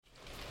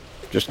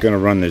just going to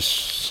run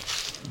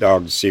this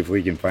dog to see if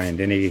we can find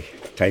any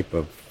type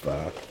of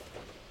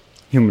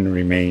human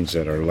remains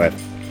that are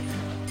left.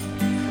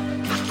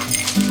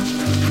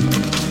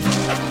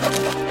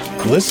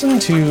 Listen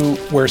to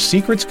Where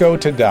Secrets Go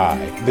to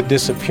Die, The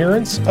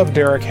Disappearance of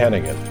Derek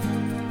Hennigan.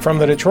 From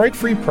the Detroit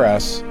Free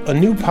Press, a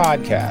new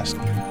podcast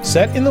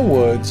set in the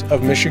woods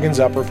of Michigan's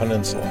Upper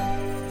Peninsula.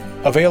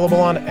 Available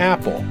on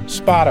Apple,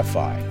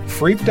 Spotify,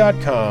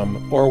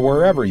 Freep.com, or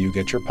wherever you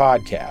get your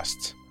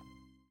podcasts.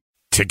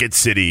 Ticket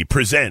City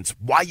presents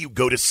why you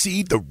go to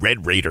see the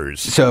Red Raiders.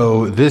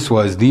 So this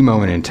was the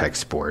moment in tech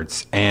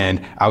sports,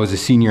 and I was a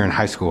senior in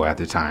high school at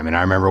the time, and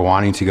I remember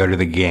wanting to go to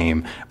the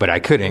game, but I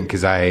couldn't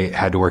because I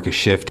had to work a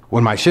shift.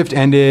 When my shift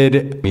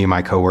ended, me and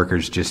my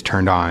coworkers just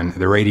turned on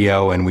the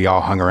radio, and we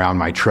all hung around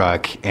my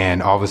truck,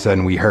 and all of a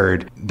sudden we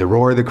heard the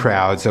roar of the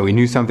crowd, so we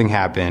knew something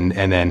happened,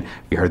 and then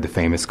we heard the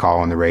famous call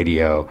on the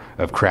radio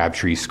of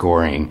Crabtree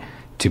scoring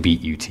to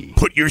beat UT.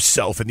 Put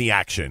yourself in the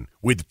action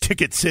with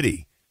Ticket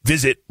City.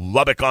 Visit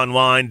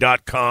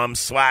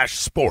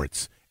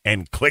LubbockOnline.com/sports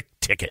and click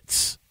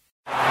tickets.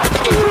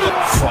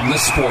 From the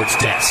sports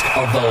desk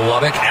of the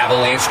Lubbock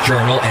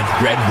Avalanche-Journal and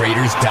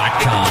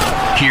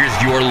RedRaiders.com, here's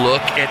your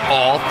look at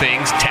all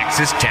things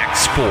Texas Tech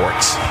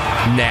sports.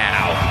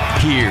 Now,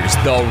 here's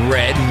the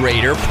Red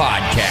Raider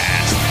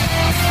Podcast.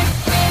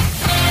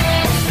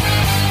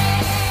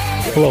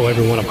 Hello,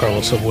 everyone. I'm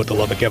Carlos Silva with the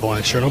Lubbock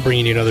Avalanche-Journal,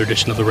 bringing you another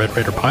edition of the Red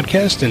Raider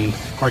Podcast. And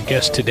our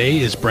guest today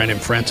is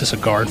Brandone Francis, a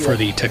guard for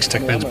the Texas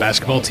Tech men's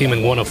basketball team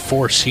and one of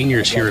 4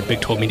 seniors here at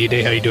Big 12 Media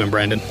Day. How you doing,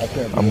 Brandone?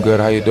 I'm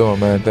good. How you doing,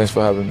 man? Thanks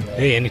for having me.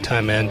 Hey,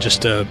 anytime, man.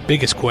 Just the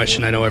biggest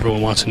question I know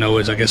everyone wants to know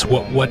is, I guess,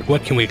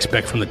 what can we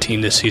expect from the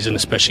team this season,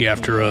 especially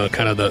after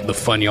kind of the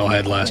fun y'all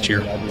had last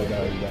year?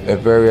 A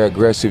very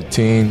aggressive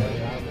team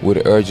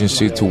with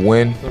urgency to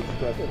win.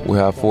 We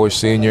have 4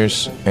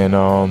 seniors, and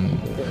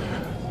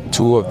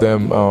 2 of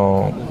them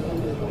are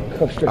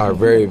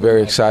very,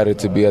 very excited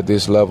to be at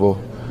this level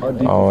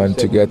and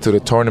to get to the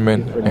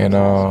tournament. And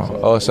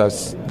us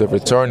as the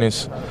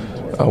returnees,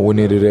 we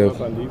needed to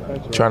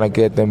trying to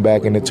get them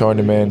back in the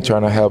tournament,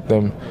 trying to help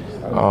them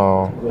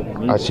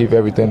achieve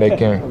everything they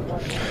can.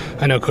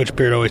 I know Coach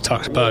Beard always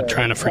talks about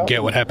trying to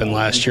forget what happened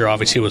last year.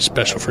 Obviously, it was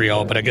special for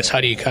y'all, but I guess how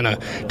do you kind of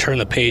turn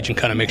the page and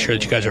kind of make sure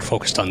that you guys are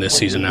focused on this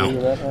season now?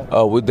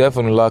 We're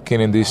definitely locked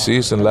in this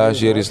season.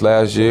 Last year is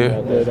last year.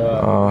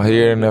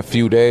 Here in a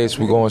few days,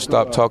 we're going to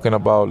stop talking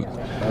about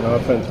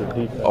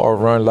our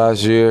run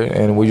last year,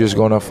 and we're just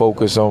going to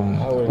focus on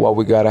what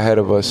we got ahead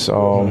of us.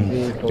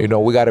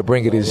 We got to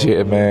bring it this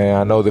year, man.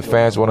 I know the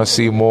fans want to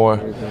see more.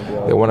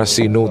 They want to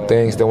see new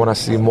things. They want to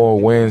see more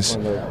wins.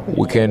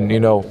 We can,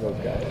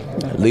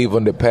 leave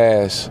on the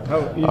past.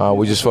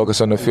 We just focus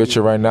on the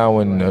future right now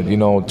and,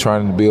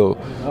 trying to build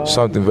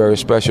something very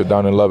special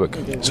down in Lubbock.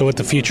 So with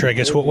the future, I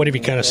guess, what have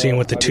you kind of seen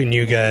with the 2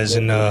 new guys,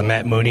 and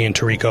Matt Mooney and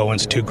Tariq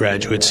Owens, 2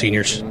 graduate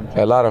seniors?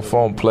 A lot of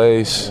fun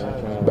plays,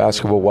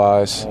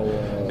 basketball-wise,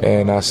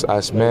 and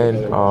as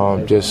men,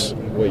 just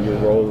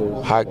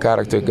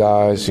high-character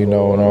guys,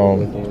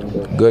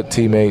 good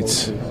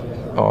teammates.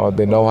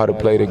 They know how to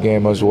play the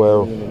game as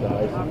well.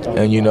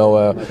 And,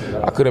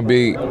 I couldn't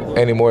be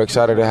any more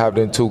excited to have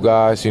them 2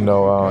 guys.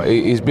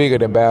 It's bigger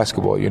than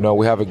basketball.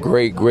 We have a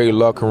great, great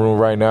locker room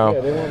right now.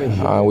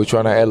 We're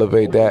trying to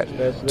elevate that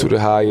to the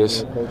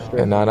highest.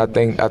 And I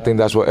think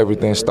that's where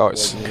everything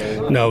starts.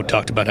 No,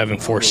 talked about having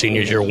 4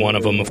 seniors. You're one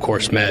of them. Of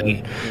course, Matt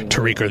and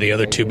Tariq are the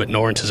other 2, but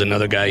Norrance is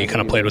another guy. You kind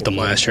of played with them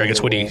last year. I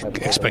guess, what are you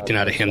expecting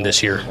out of him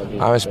this year?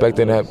 I'm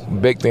expecting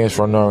big things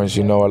from Norrance.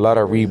 A lot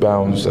of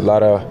rebounds, a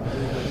lot of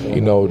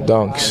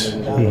dunks,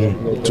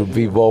 to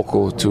be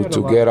vocal,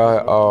 to get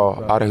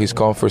out of his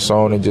comfort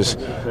zone and just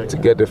to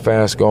get the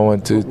fans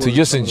going, to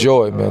just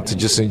enjoy, man, to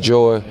just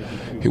enjoy.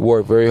 He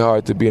worked very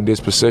hard to be in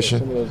this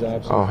position.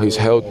 He's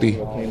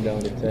healthy.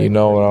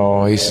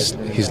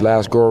 His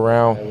last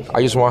go-around.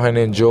 I just want him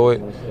to enjoy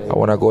it. I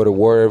want to go to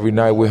war every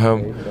night with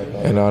him,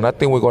 and I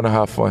think we're going to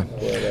have fun.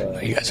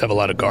 You guys have a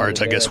lot of guards.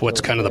 I guess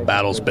what's kind of the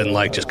battles been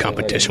like just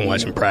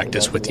competition-wise in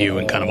practice with you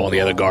and kind of all the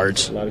other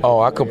guards?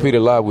 I compete a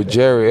lot with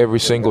Jarrett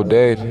every single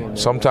day.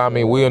 Sometimes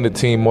we on the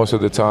team most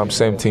of the time,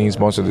 same teams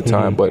most of the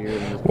time, but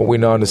when we're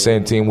not on the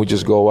same team, we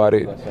just go at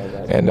it.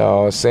 And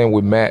same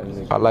with Matt.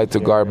 I like to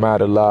guard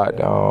Matt a lot,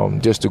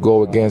 just to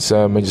go against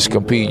him and just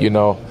compete,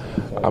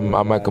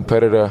 I'm a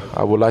competitor.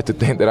 I would like to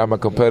think that I'm a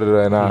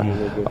competitor, and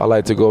I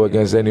like to go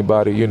against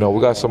anybody. We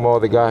got some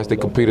other guys that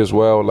compete as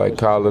well, like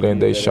Kyler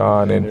and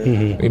Deshaun and,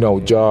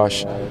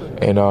 Josh.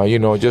 And,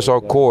 just our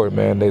core,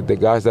 man, the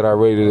guys that are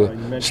ready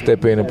to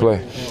step in and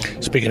play.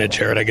 Speaking of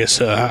Jarrett, I guess,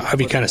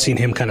 have you kind of seen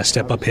him kind of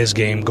step up his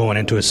game going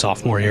into his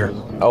sophomore year?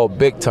 Oh,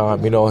 big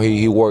time.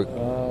 He worked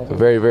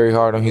very, very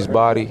hard on his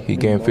body. He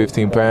gained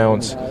 15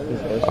 pounds.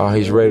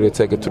 He's ready to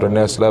take it to the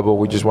next level.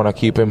 We just want to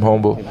keep him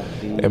humble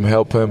and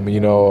help him.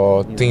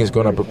 Team's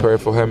going to prepare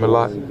for him a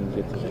lot.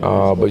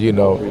 But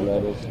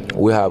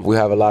we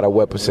have a lot of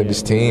weapons in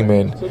this team,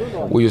 and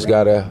we just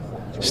got to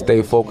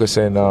stay focused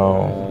and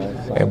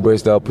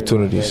embrace the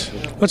opportunities.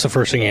 What's the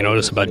first thing you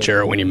noticed about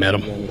Jarrett when you met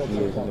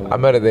him? I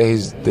met him that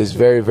he's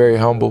very, very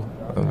humble,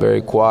 and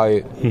very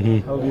quiet.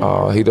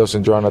 He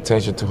doesn't draw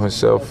attention to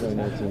himself,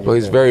 but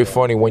he's very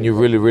funny when you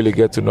really, really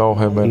get to know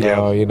him. And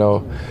you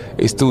know,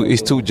 it's two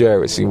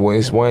Jarretts.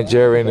 It's one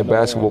Jarrett in the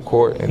basketball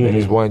court, and then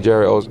it's one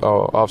Jarrett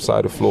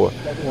offside the floor.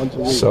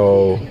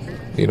 So,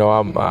 you know,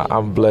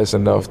 I'm blessed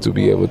enough to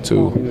be able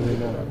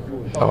to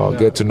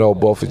get to know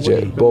both of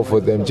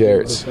them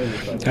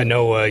Jarretts. I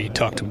know you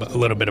talked a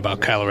little bit about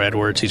Kyler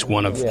Edwards. He's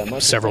one of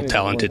several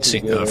talented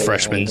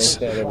freshman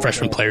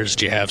players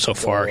that you have so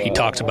far. He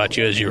talked about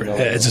you as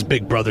his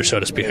big brother, so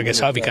to speak. I guess,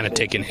 how have you kind of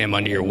taken him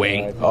under your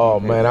wing? Oh,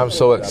 man, I'm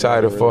so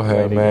excited for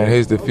him, man.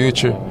 He's the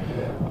future.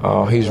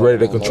 He's ready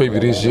to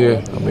contribute this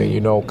year. I mean,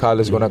 you know,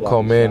 Kyler's going to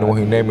come in when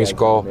he name his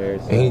call,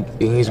 and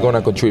he's going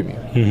to contribute.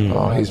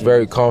 He's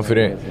very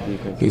confident.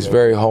 He's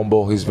very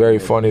humble. He's very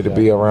funny to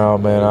be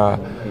around, man.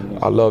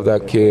 I love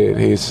that kid.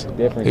 He's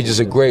just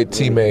a great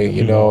teammate,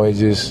 you know.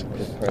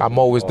 I'm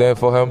always there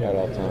for him,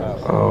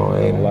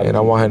 and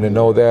I want him to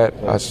know that.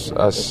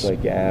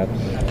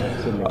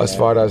 As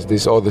far as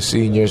these other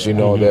seniors, you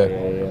know,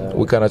 that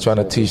we're kind of trying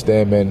to teach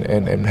them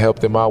and help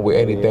them out with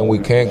anything we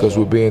can, because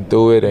we're being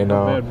through it, and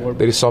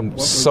there is some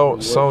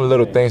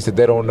little things that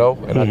they don't know,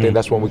 and I think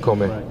that's when we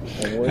come in.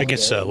 I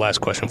guess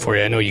last question for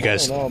you. I know you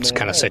guys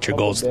kind of set your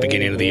goals at the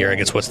beginning of the year. I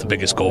guess, what's the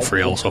biggest goal for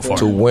you so far?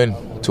 To win,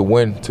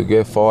 to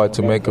get far,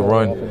 to make a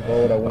run.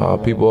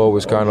 People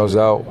always count us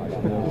out.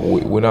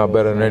 We're not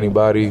better than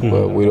anybody,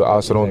 but we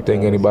also don't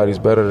think anybody's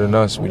better than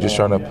us. We're just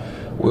trying to.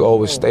 We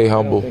always stay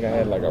humble.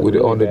 We're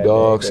the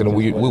underdogs, and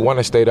we want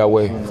to stay that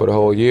way for the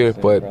whole year,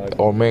 but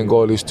our main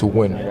goal is to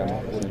win.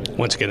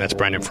 Once again, that's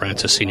Brandone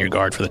Francis, senior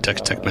guard for the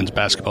Texas Tech men's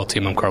basketball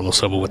team. I'm Carlos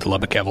Silva with the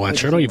Lubbock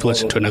Avalanche-Journal. You've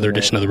listened to another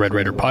edition of the Red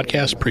Raider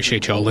podcast.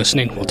 Appreciate you all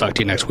listening. We'll talk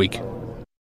to you next week.